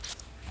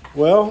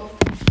Well,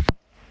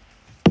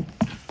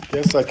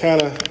 guess I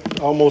kind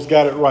of almost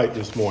got it right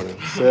this morning.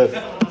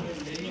 Said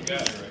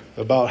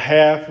about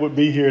half would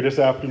be here this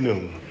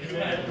afternoon.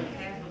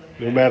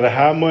 No matter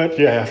how much,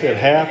 yeah, I said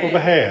half of a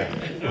half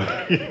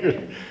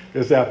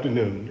this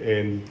afternoon.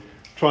 And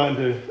trying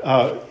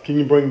to, can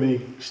you bring the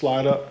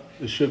slide up?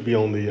 It should be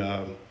on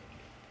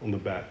the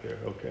back there.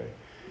 Okay.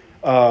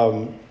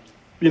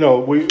 You know,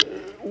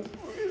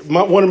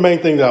 one of the main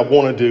things that I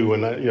want to do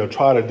and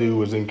try to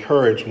do is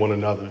encourage one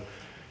another.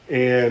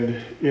 And,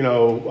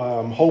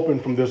 I'm hoping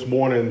from this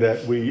morning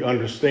that we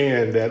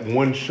understand that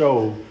one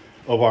show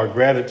of our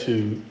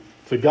gratitude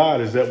to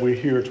God is that we're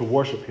here to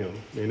worship him.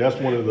 And that's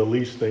one of the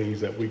least things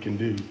that we can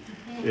do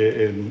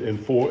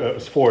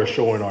as far as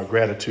showing our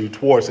gratitude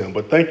towards him.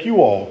 But thank you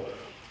all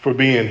for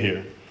being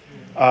here.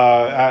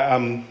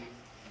 I'm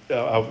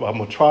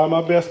going to try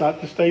my best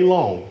not to stay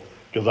long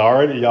because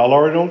y'all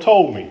already done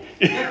told me.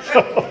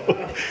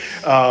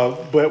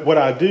 But what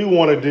I do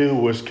want to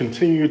do is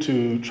continue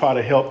to try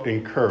to help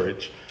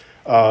encourage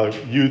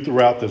you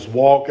throughout this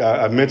walk.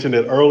 I mentioned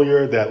it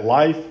earlier that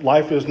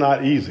life is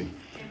not easy,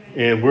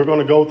 and we're going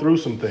to go through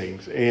some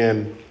things.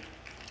 And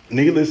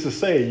needless to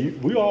say,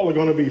 we all are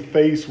going to be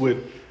faced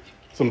with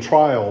some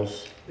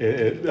trials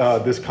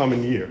this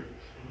coming year.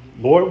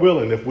 Lord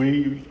willing, if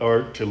we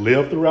are to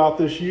live throughout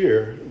this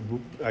year,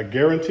 I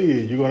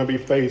guarantee you're going to be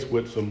faced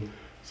with some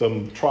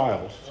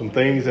trials, some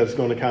things that's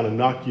going to kind of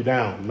knock you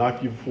down,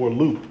 knock you for a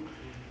loop.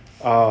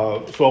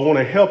 So I want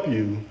to help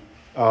you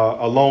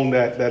along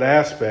that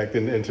aspect.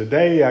 And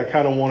today I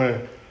kind of want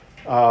to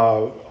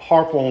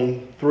harp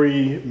on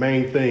three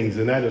main things,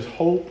 and that is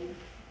hope,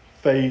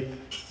 faith,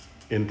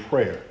 and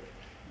prayer.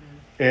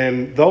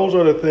 And those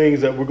are the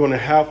things that we're going to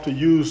have to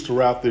use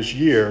throughout this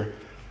year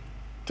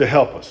to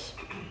help us.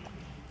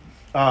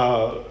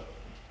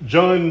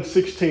 John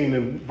 16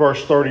 and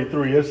verse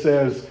 33, it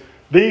says,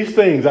 "These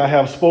things I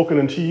have spoken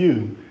unto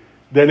you,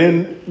 that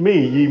in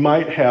me ye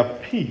might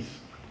have peace.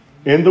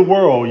 In the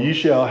world ye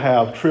shall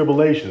have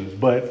tribulations,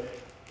 but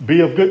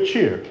be of good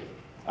cheer.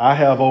 I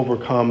have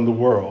overcome the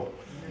world."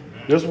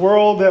 This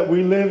world that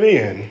we live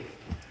in,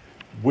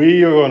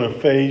 we are going to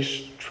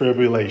face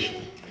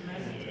tribulation.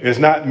 It's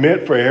not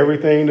meant for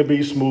everything to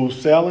be smooth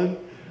sailing.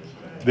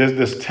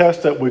 This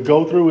test that we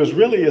go through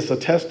it's a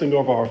testing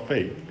of our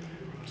faith.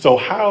 So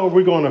how are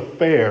we going to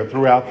fare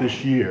throughout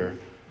this year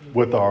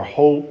with our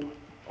hope,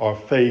 our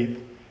faith,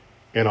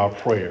 and our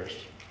prayers?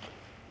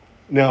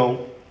 Now,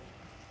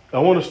 I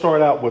want to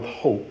start out with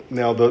hope.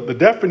 Now, the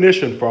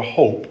definition for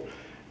hope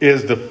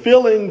is the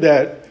feeling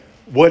that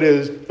what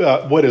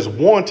is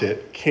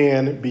wanted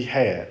can be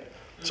had.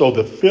 So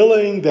the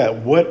feeling that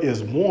what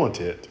is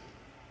wanted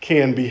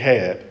can be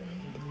had,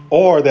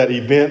 or that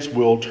events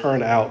will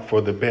turn out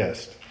for the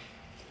best.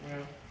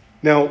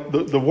 Now,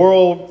 the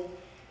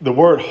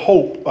word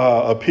hope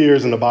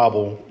appears in the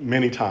Bible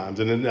many times.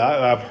 And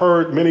I've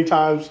heard many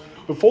times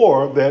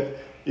before that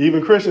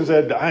even Christians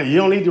said, you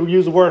don't need to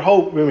use the word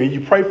hope. I mean,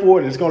 you pray for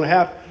it and it's going to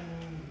happen.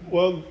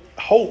 Well,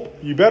 hope,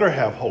 you better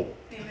have hope.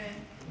 Amen.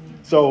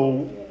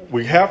 So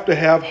we have to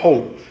have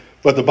hope.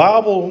 But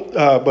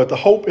the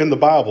hope in the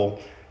Bible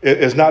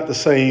is not the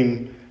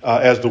same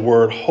as the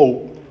word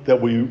hope that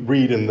we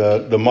read in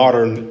the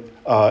modern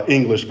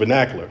English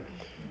vernacular.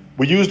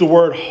 We use the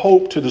word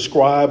hope to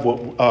describe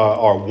what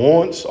our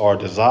wants, our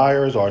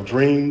desires, our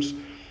dreams.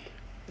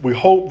 We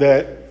hope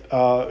that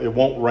it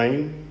won't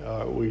rain.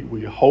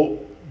 We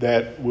hope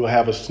that we'll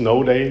have a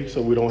snow day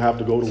so we don't have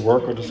to go to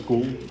work or to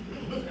school.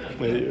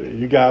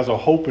 You guys are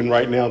hoping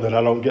right now that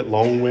I don't get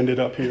long-winded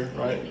up here,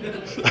 right?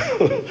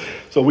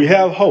 So we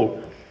have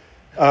hope.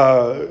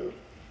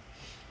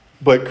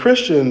 But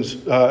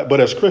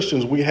as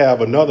Christians, we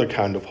have another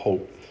kind of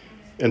hope.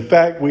 In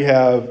fact, we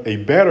have a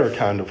better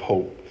kind of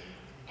hope.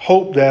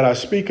 Hope that I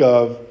speak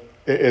of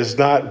is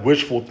not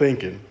wishful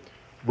thinking.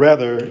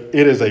 Rather,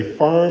 it is a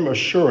firm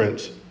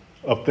assurance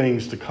of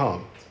things to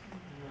come.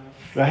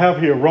 I have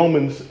here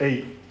Romans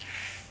 8,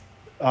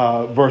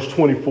 verse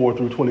 24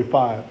 through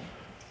 25.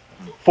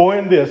 "For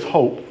in this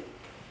hope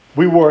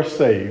we were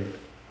saved,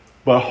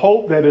 but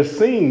hope that is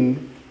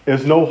seen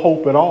is no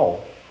hope at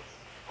all.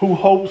 Who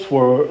hopes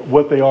for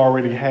what they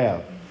already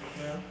have?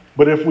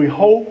 But if we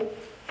hope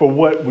for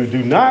what we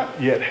do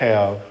not yet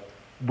have,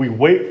 we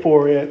wait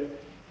for it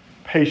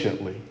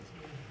patiently."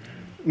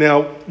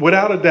 Now,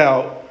 without a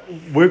doubt,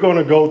 we're going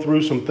to go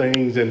through some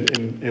things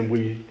and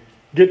we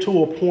get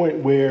to a point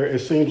where it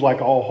seems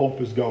like all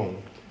hope is gone.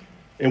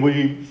 And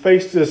we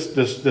face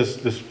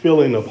this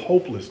feeling of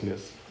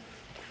hopelessness.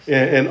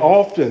 And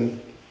often,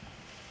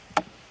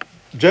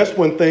 just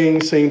when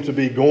things seem to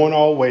be going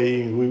our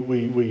way,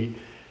 we've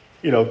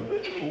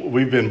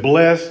been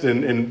blessed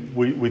and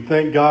we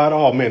thank God,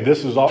 oh man,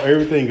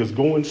 everything is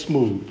going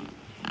smooth.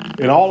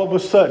 And all of a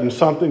sudden,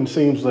 something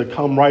seems to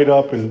come right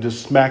up and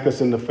just smack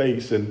us in the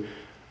face. And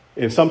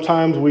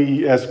sometimes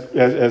we,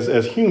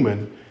 as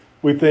human,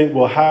 we think,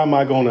 well, how am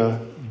I going to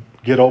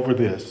get over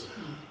this?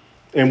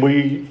 And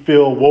we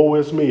feel, woe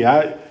is me.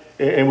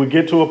 And we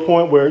get to a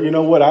point where, you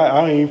know what,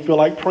 I don't even feel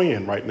like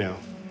praying right now.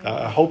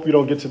 I hope you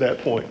don't get to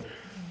that point.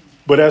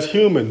 But as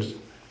humans,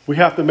 we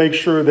have to make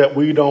sure that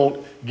we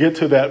don't get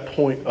to that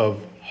point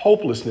of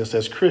hopelessness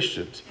as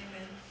Christians,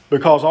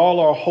 because all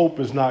our hope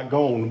is not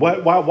gone.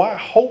 Why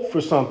hope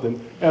for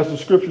something, as the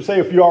scriptures say,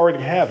 if you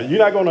already have it? You're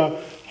not going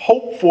to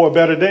hope for a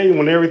better day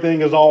when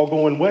everything is all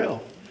going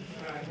well.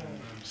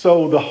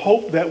 So the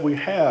hope that we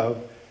have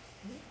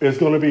is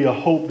going to be a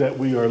hope that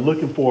we are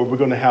looking for. We're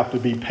going to have to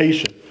be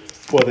patient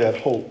for that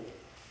hope.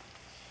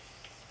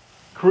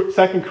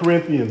 2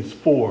 Corinthians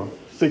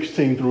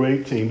 4:16 through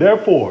 18.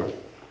 Therefore,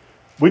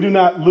 we do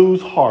not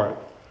lose heart.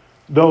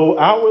 Though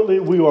outwardly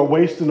we are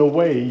wasting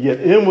away,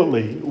 yet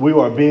inwardly we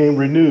are being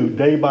renewed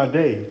day by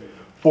day.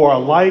 For our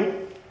light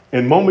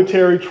and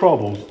momentary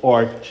troubles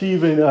are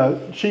achieving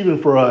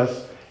for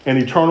us an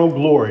eternal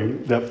glory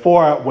that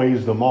far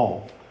outweighs them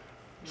all.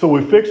 So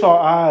we fix our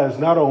eyes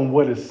not on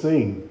what is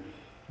seen,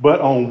 but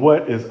on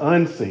what is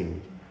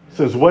unseen.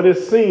 Since what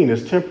is seen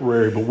is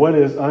temporary, but what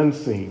is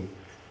unseen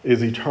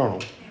is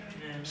eternal.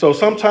 So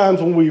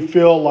sometimes when we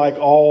feel like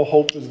all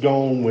hope is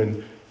gone,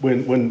 when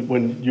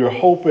you're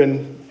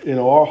hoping,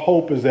 our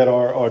hope is that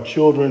our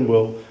children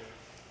will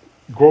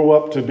grow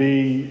up to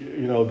be,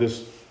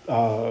 this,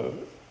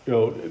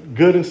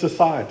 good in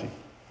society.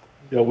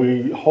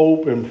 We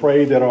hope and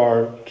pray that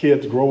our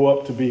kids grow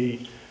up to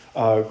be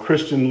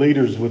Christian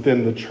leaders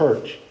within the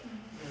church.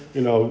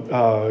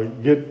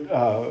 Get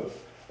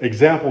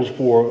examples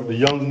for the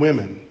young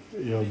women,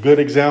 good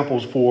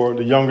examples for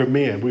the younger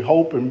men. We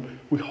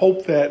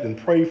hope that and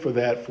pray for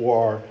that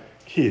for our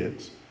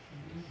kids.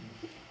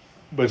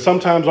 But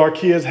sometimes our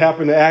kids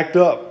happen to act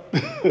up,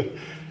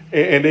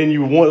 and then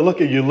you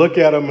look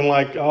at them and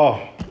like,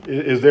 oh,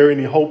 is there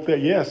any hope there?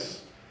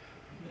 Yes.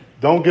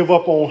 Don't give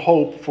up on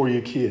hope for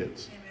your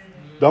kids.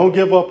 Amen. Don't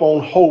give up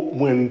on hope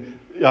when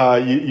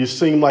you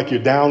seem like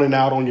you're down and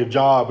out on your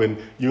job and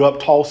you're up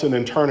tossing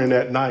and turning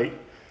at night,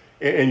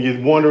 and you're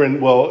wondering,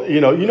 well,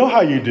 you know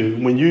how you do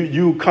when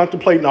you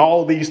contemplating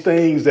all these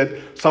things that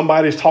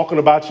somebody's talking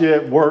about you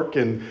at work,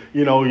 and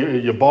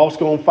your boss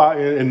gonna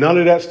fire, and none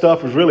of that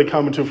stuff is really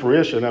coming to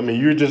fruition. I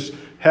mean, you just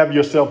have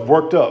yourself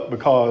worked up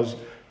because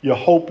your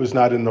hope is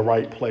not in the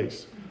right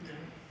place.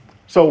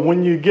 So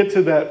when you get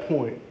to that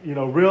point,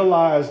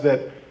 realize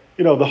that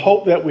the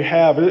hope that we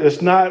have,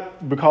 it's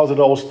not because of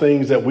those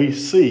things that we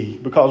see,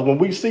 because when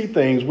we see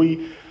things,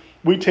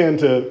 we tend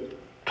to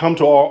come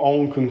to our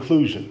own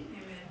conclusion.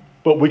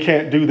 But we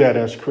can't do that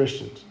as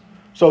Christians.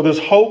 So this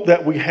hope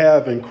that we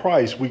have in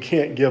Christ, we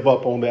can't give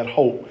up on that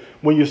hope.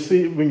 When you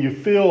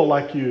feel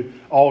like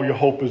all your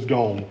hope is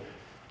gone,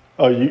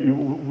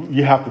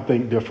 you have to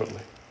think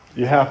differently.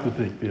 You have to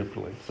think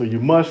differently. So you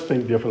must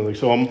think differently.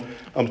 So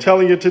I'm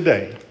telling you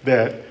today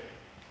that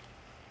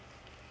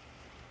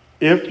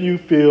if you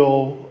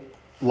feel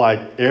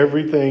like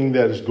everything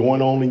that is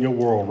going on in your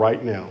world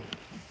right now,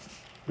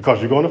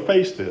 because you're going to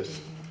face this,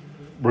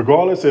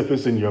 regardless if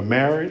it's in your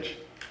marriage,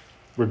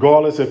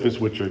 regardless if it's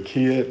with your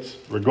kids,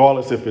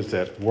 regardless if it's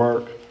at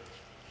work,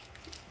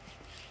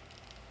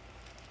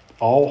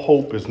 all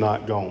hope is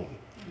not gone.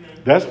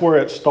 That's where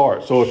it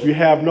starts. So if you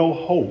have no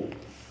hope,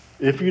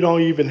 if you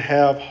don't even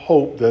have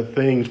hope that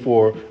things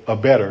for a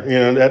better,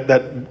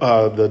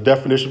 the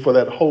definition for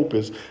that hope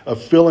is a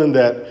feeling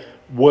that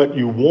what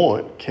you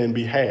want can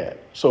be had.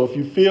 So if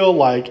you feel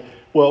like,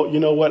 well, you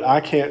know what, I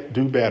can't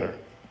do better.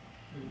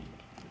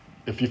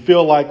 If you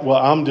feel like, well,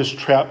 I'm just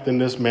trapped in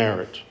this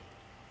marriage,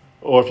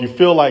 or if you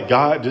feel like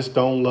God just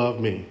don't love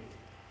me,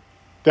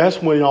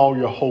 that's when all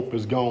your hope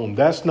is gone.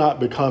 That's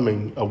not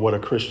becoming what a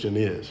Christian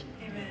is.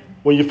 Amen.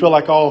 When you feel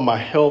like, oh, my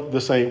health,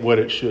 this ain't what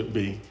it should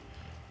be.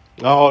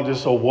 Oh,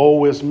 just so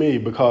woe is me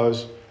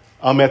because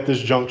I'm at this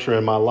juncture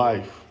in my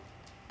life.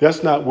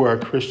 That's not where a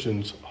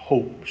Christian's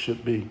hope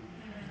should be.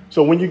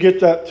 So when you get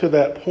to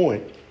that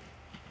point,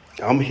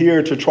 I'm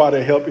here to try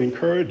to help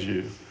encourage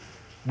you.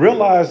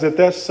 Realize that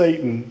that's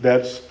Satan.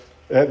 That's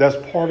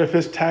part of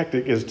his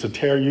tactic, is to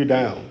tear you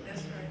down.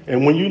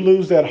 And when you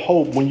lose that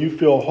hope, when you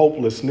feel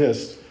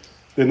hopelessness,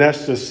 then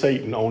that's just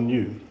Satan on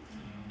you.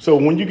 So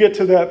when you get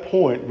to that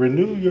point,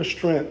 renew your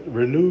strength,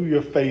 renew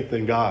your faith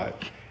in God.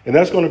 And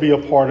that's going to be a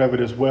part of it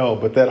as well.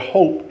 But that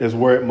hope is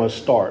where it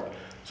must start.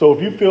 So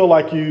if you feel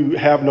like you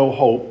have no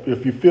hope,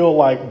 if you feel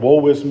like,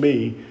 woe is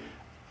me,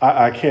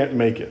 I can't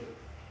make it,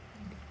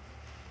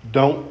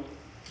 don't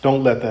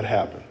let that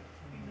happen.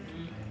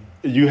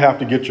 You have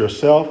to get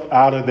yourself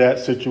out of that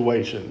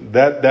situation.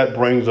 That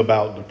brings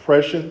about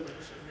depression.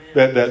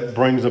 That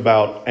brings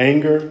about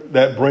anger.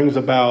 That brings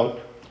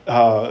about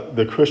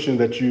the Christian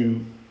that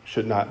you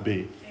should not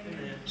be.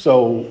 Amen.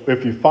 So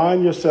if you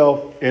find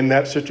yourself in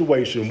that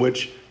situation,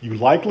 which you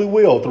likely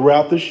will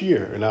throughout this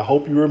year, and I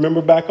hope you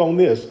remember back on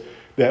this,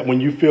 that when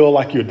you feel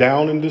like you're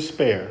down in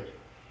despair,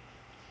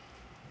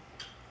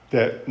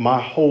 that my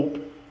hope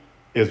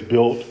is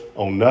built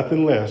on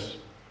nothing less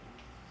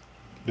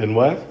than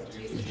what?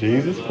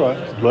 Jesus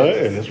Christ's blood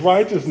and his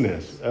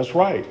righteousness. That's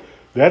right.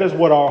 That is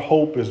what our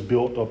hope is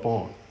built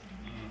upon.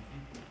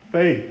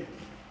 Faith.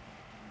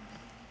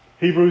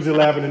 Hebrews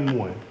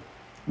 11:1.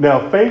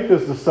 Now, faith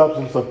is the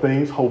substance of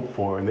things hoped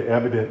for and the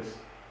evidence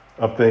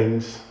of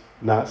things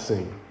not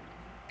seen.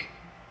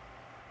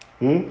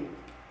 Hmm?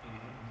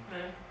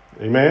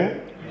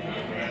 Amen?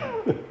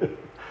 Amen.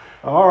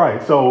 All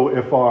right, so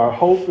if our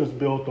hope is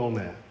built on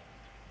that.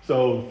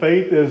 So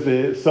faith is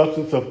the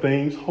substance of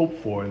things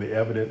hoped for and the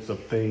evidence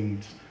of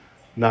things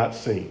not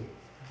seen.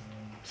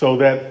 So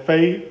that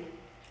faith,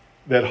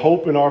 that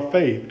hope in our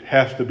faith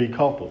has to be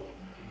coupled.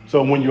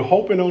 So when you're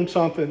hoping on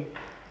something,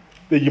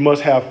 then you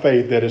must have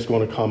faith that it's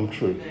going to come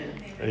true.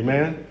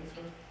 Amen?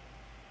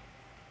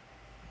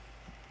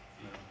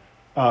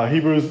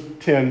 Hebrews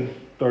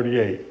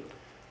 10:38.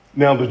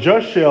 Now the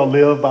just shall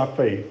live by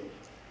faith,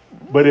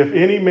 but if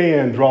any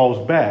man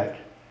draws back,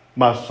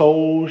 my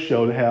soul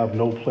shall have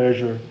no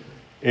pleasure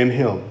in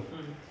him.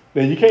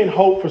 Now you can't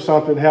hope for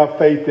something, have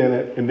faith in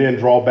it, and then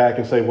draw back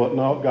and say, well,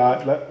 no,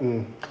 God,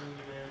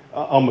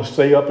 I'm going to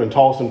stay up and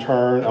toss and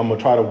turn. I'm going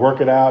to try to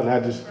work it out.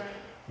 And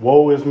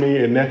woe is me.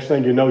 And next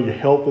thing you know, your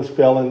health is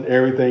failing.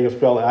 Everything is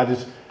failing.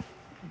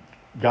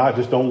 God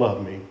just don't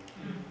love me.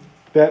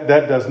 That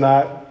does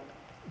not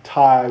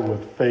tie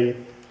with faith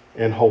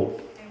and hope.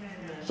 Amen.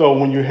 So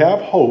when you have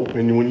hope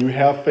and when you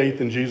have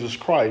faith in Jesus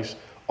Christ,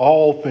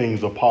 all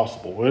things are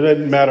possible. It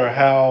doesn't matter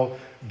how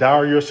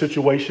dire your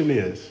situation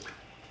is.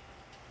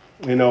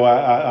 You know,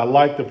 I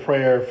like the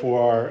prayer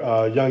for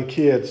our young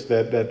kids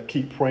that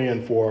keep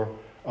praying for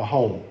a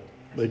home.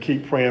 They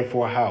keep praying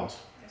for a house.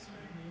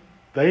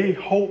 They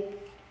hope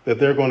that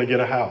they're going to get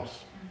a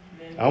house.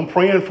 I'm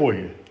praying for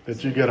you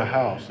that you get a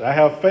house. I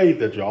have faith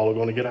that y'all are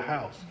going to get a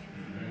house.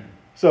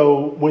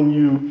 So when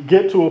you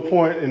get to a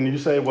point and you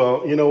say,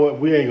 well, you know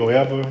what,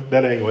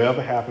 that ain't gonna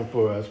ever happen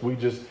for us.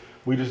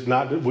 We're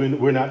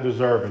not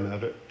deserving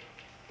of it.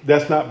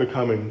 That's not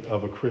becoming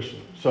of a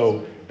Christian.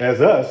 So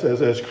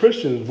as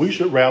Christians, we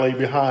should rally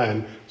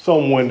behind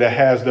someone that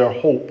has their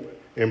hope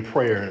and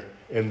prayer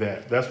in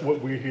that. That's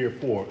what we're here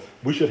for.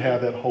 We should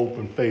have that hope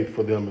and faith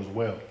for them as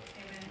well. Amen.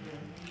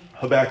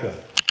 Habakkuk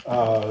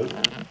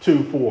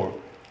 2:4.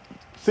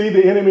 See,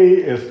 the enemy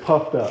is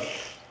puffed up.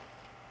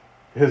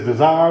 His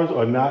desires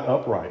are not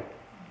upright.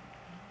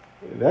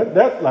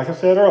 That, like I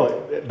said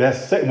earlier,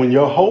 that's when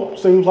your hope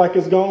seems like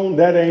it's gone,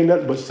 that ain't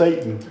nothing but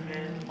Satan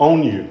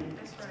on you.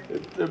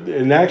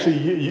 And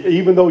actually,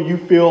 even though you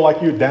feel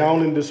like you're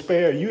down in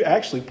despair, you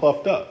actually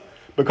puffed up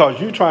because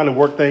you're trying to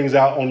work things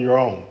out on your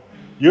own.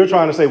 You're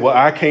trying to say, well,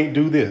 I can't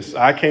do this.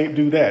 I can't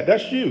do that.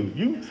 That's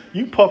you.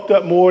 You puffed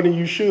up more than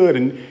you should,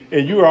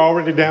 and you're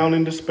already down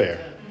in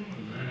despair.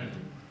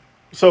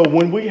 So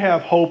when we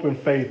have hope and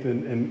faith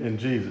in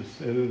Jesus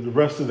and the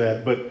rest of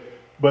that,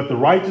 but the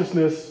righteous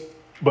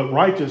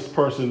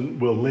person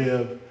will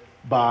live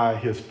by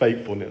his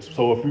faithfulness.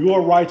 So if you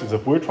are righteous,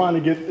 if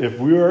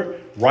we're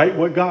right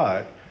with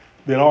God,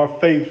 then our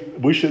faith,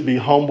 we should be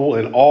humble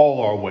in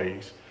all our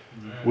ways.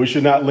 Amen. We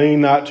should not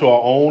lean not to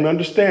our own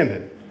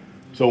understanding.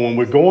 So when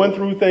we're going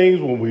through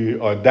things, when we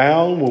are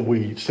down, when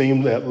we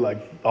seem that like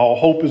our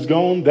hope is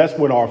gone, that's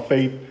when our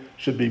faith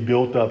should be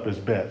built up as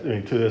best,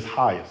 to its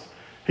highest.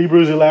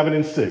 Hebrews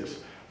 11:6.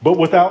 But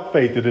without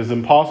faith it is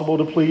impossible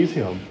to please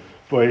him.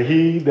 For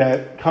he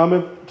that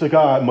cometh to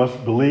God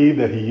must believe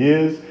that he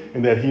is,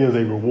 and that he is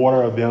a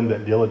rewarder of them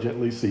that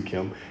diligently seek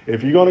him.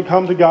 If you're going to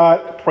come to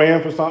God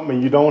praying for something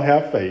and you don't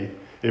have faith,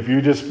 if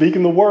you're just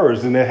speaking the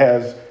words, then it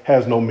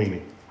has no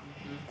meaning.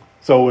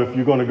 So if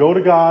you're going to go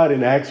to God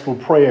and ask for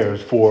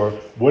prayers for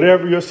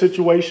whatever your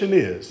situation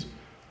is,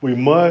 we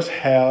must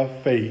have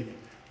faith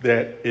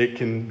that it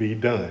can be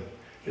done.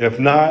 If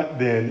not,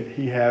 then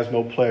he has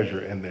no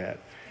pleasure in that.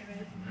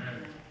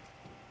 Amen.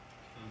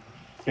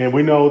 And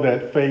we know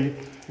that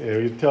faith,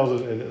 it tells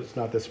us, and it's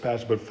not this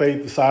passage, but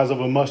faith the size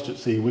of a mustard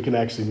seed, we can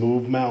actually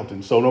move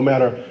mountains. So no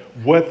matter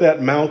what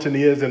that mountain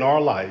is in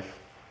our life,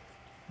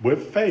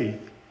 with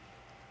faith,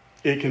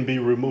 it can be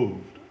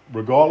removed.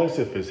 Regardless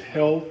if it's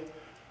health,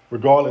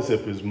 regardless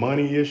if it's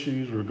money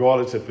issues,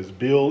 regardless if it's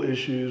bill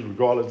issues,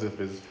 regardless if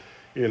it's,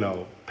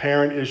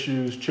 parent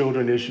issues,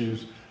 children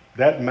issues,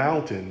 that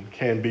mountain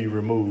can be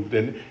removed.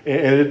 And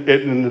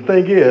the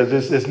thing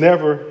is, it's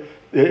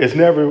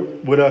never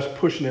with us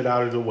pushing it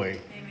out of the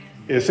way. Amen.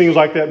 It seems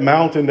like that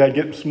mountain that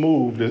gets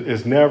moved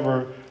is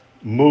never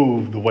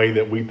moved the way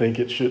that we think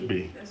it should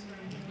be. Right.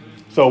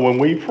 So when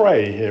we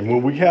pray and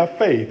when we have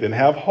faith and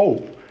have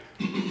hope,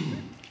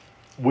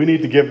 we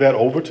need to give that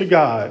over to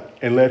God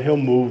and let him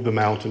move the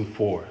mountain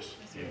for us.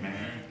 Amen.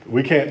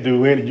 We can't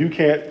do any, you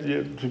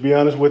can't, to be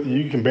honest with you,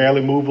 you can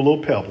barely move a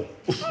little pebble.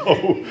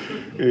 So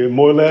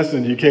more or less,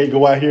 and you can't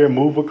go out here and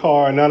move a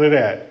car, none of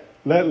that.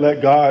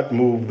 Let God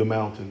move the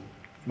mountain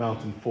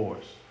for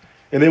us.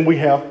 And then we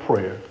have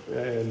prayer.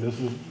 And this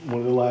is one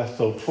of the last,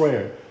 so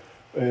prayer.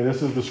 And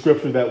this is the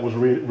scripture that was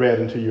read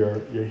into your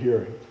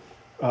hearing.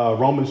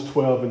 Romans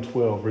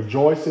 12:12.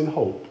 Rejoice in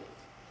hope.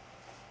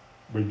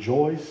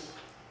 Rejoice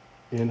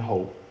in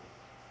hope.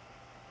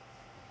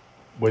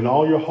 When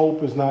all your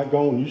hope is not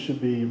gone, you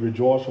should be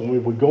rejoicing.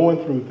 When we're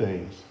going through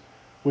things,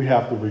 we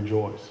have to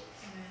rejoice.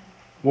 Amen.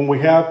 When we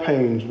have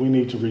pains, we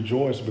need to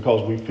rejoice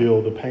because we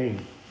feel the pain.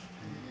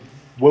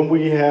 When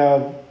we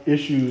have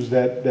issues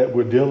that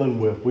we're dealing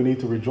with, we need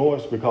to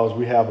rejoice because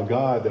we have a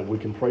God that we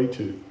can pray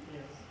to.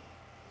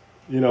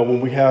 Yes.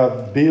 When we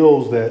have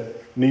bills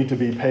that need to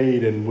be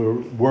paid and we're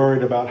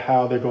worried about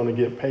how they're going to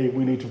get paid,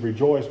 we need to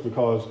rejoice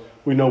because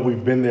we know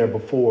we've been there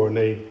before and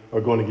they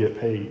are going to get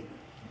paid.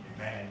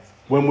 Amen.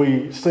 When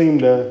we seem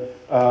to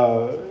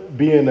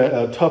be in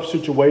a tough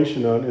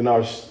situation in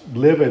our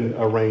living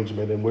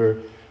arrangement and we're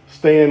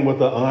staying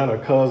with an aunt or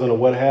cousin or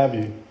what have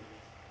you,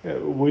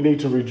 we need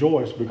to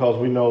rejoice because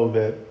we know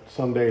that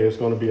someday it's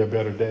going to be a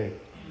better day.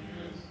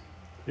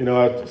 You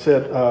know, I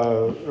said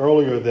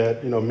earlier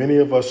that, many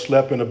of us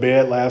slept in a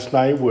bed last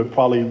night with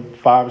probably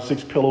 5 or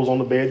 6 pillows on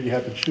the bed. You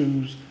had to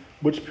choose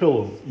which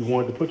pillow you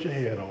wanted to put your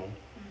head on.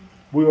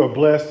 We are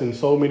blessed in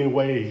so many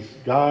ways.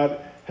 God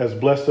has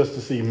blessed us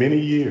to see many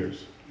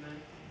years.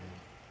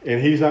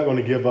 And he's not going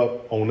to give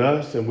up on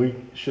us, and we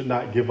should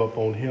not give up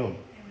on him.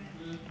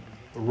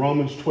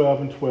 Romans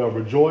 12:12,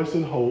 rejoice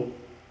in hope,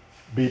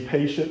 be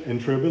patient in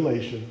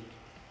tribulation,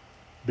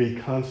 be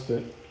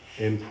constant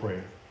in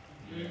prayer.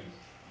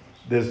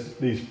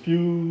 These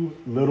few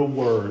little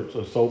words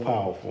are so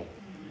powerful.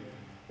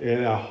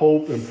 And I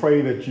hope and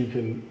pray that you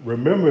can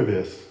remember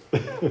this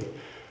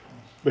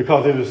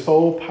because it is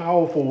so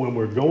powerful when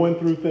we're going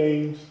through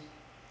things.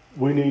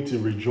 We need to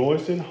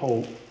rejoice in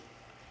hope,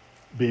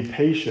 be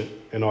patient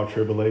in our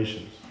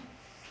tribulations,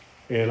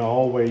 and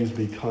always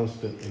be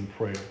constant in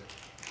prayer.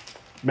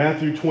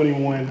 Matthew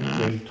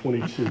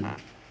 21:22.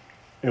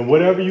 And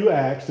whatever you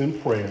ask in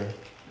prayer,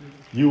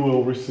 you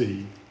will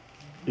receive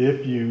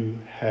if you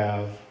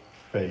have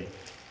faith.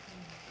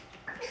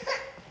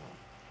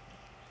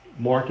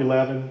 Mark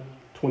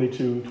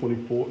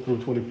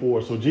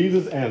 11:22-24. So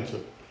Jesus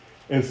answered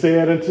and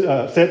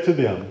said to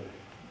them,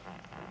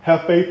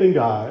 have faith in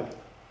God.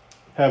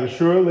 Have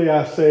assuredly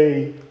I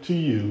say to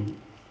you,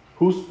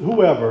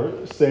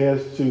 whoever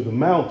says to the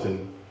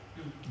mountain,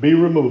 be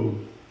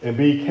removed and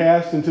be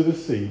cast into the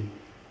sea,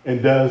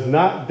 and does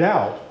not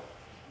doubt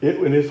it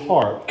in his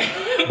heart,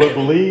 but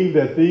believe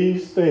that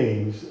these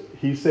things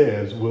he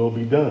says will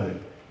be done,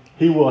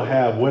 he will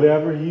have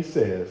whatever he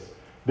says.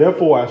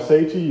 Therefore I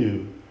say to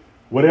you,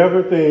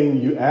 whatever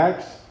thing you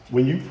ask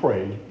when you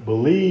pray,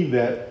 believe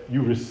that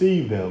you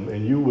receive them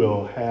and you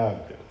will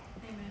have them.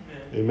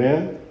 Amen?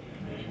 Amen?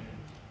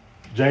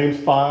 James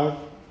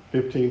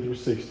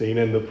 5:15-16.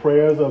 And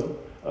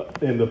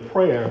the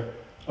prayer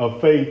of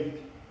faith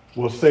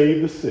will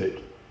save the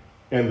sick,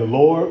 and the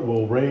Lord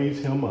will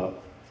raise him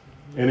up.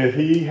 And if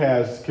he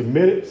has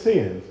committed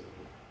sins,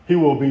 he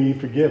will be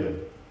forgiven.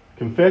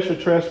 Confess your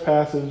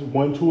trespasses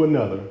one to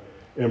another,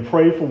 and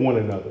pray for one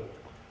another,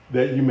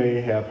 that you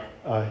may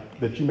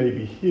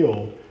be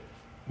healed.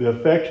 The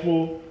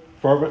effectual,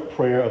 fervent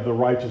prayer of the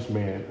righteous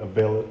man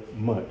availeth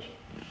much.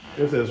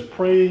 It says,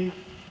 pray,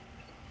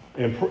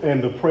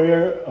 and the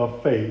prayer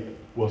of faith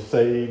will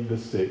save the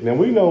sick. Now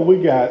we know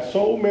we got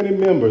so many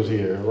members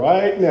here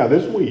right now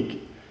this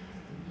week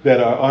that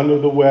are under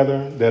the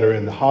weather, that are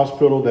in the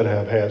hospital, that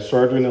have had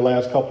surgery in the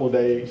last couple of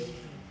days.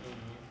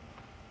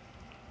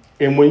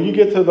 And when you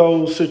get to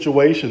those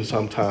situations,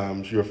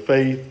 sometimes your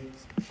faith,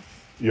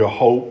 your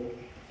hope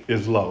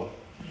is low.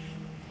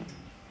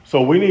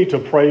 So we need to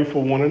pray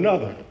for one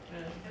another.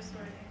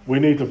 We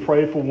need to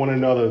pray for one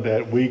another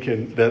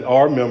that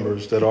our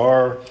members, that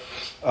our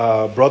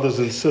brothers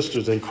and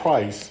sisters in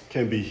Christ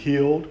can be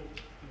healed,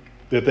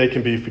 that they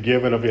can be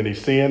forgiven of any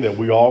sin, that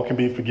we all can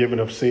be forgiven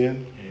of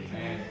sin.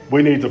 Amen.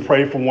 We need to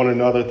pray for one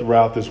another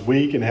throughout this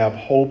week and have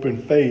hope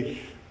and faith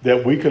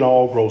that we can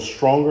all grow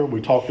stronger.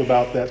 We talked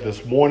about that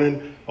this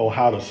morning, on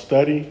how to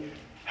study,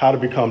 how to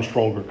become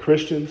stronger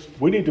Christians.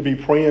 We need to be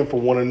praying for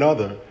one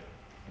another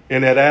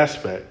in that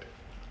aspect.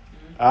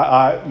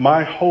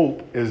 My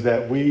hope is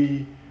that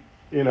we,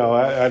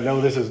 I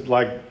know this is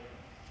like,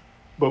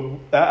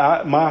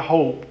 but my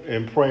hope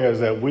and prayer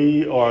is that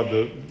we are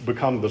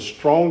become the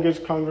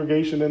strongest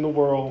congregation in the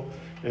world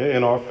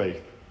in our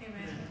faith.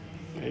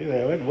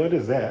 Amen. What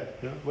is that?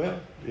 Well,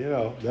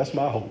 that's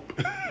my hope.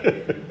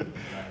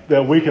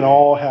 That we can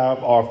all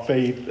have our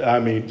faith,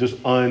 just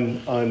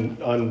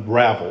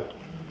unraveled.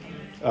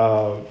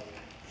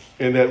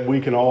 And that we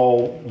can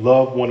all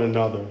love one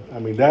another.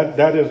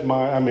 That is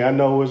I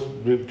know it's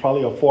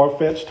probably a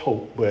far-fetched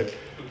hope, but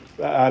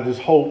I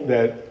just hope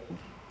that,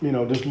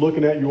 just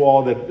looking at you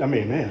all, that,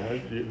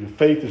 your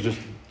faith is just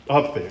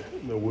up there.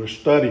 We're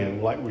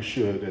studying like we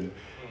should, and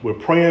we're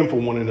praying for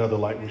one another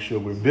like we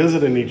should. We're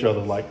visiting each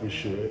other like we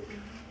should.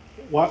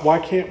 Why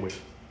can't we?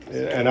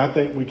 And I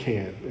think we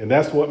can. And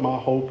that's what my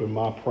hope and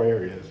my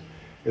prayer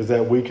is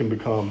that we can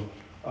become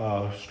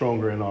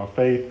stronger in our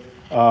faith.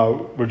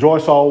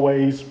 Rejoice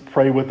always,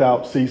 pray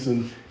without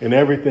ceasing, in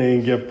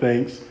everything give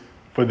thanks,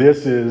 for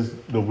this is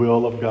the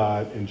will of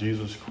God in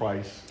Jesus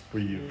Christ for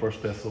you. 1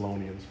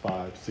 Thessalonians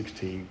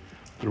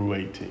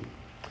 5:16-18.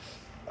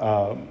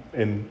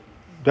 And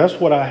that's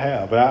what I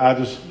have. I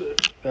just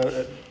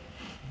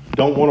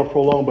don't want to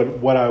prolong, but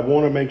what I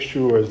want to make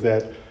sure is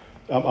that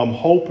I'm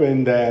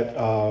hoping that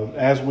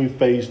as we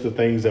face the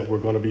things that we're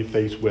going to be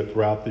faced with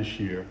throughout this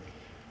year,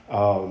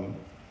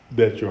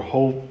 that your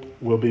hope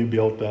will be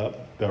built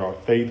up, that our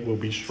faith will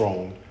be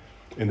strong,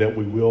 and that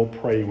we will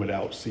pray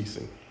without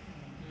ceasing.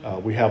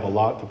 We have a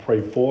lot to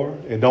pray for,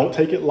 and don't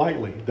take it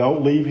lightly.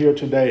 Don't leave here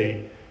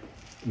today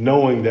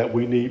knowing that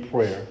we need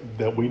prayer,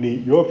 that we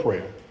need your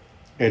prayer,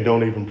 and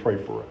don't even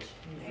pray for us.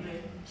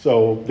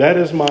 So that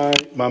is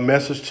my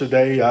message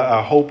today.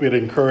 I hope it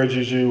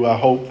encourages you. I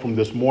hope from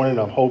this morning,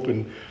 I'm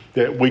hoping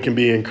that we can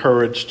be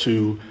encouraged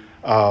to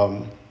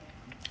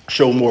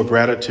show more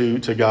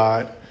gratitude to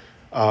God.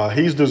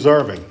 He's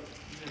deserving.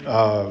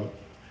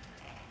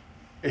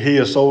 He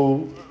is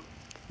so.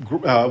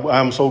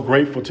 I'm so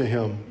grateful to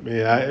him.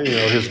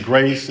 His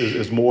grace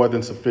is more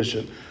than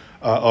sufficient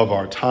of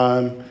our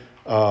time,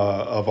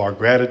 of our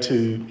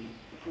gratitude.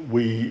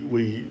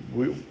 We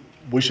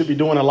should be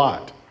doing a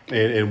lot,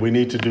 and we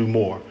need to do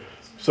more.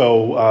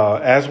 So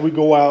as we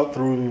go out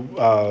through,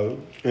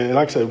 and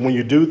like I said, when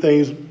you do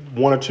things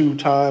 1 or 2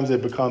 times,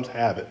 it becomes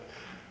habit.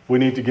 We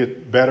need to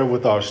get better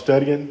with our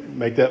studying,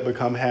 make that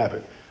become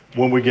habit.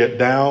 When we get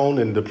down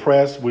and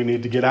depressed, we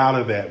need to get out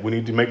of that. We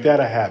need to make that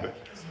a habit.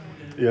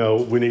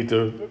 We need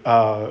to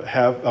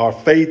have our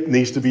faith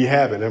needs to be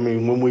habit. I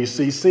mean, when we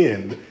see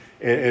sin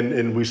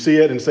and we see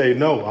it and say,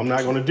 no, I'm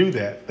not going to do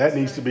that. That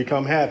needs to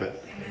become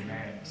habit.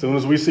 As soon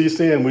as we see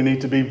sin, we need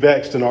to be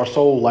vexed in our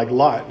soul like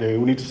Lot. We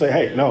need to say,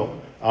 hey,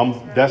 no,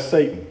 that's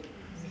Satan.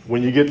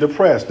 When you get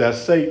depressed,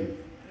 that's Satan.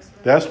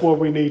 That's where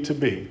we need to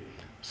be.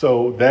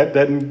 So that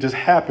doesn't just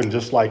happen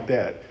just like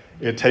that.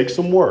 It takes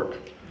some work,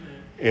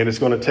 and it's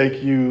going to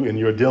take you and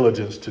your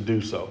diligence to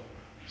do so.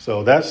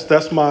 So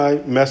that's my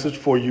message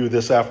for you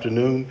this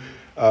afternoon.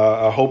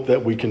 I hope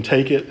that we can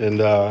take it,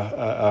 and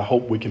I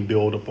hope we can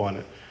build upon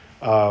it.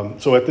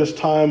 So at this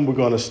time, we're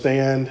going to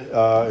stand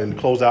and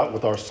close out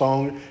with our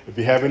song. If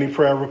you have any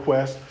prayer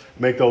requests,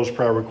 make those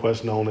prayer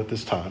requests known at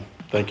this time.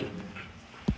 Thank you.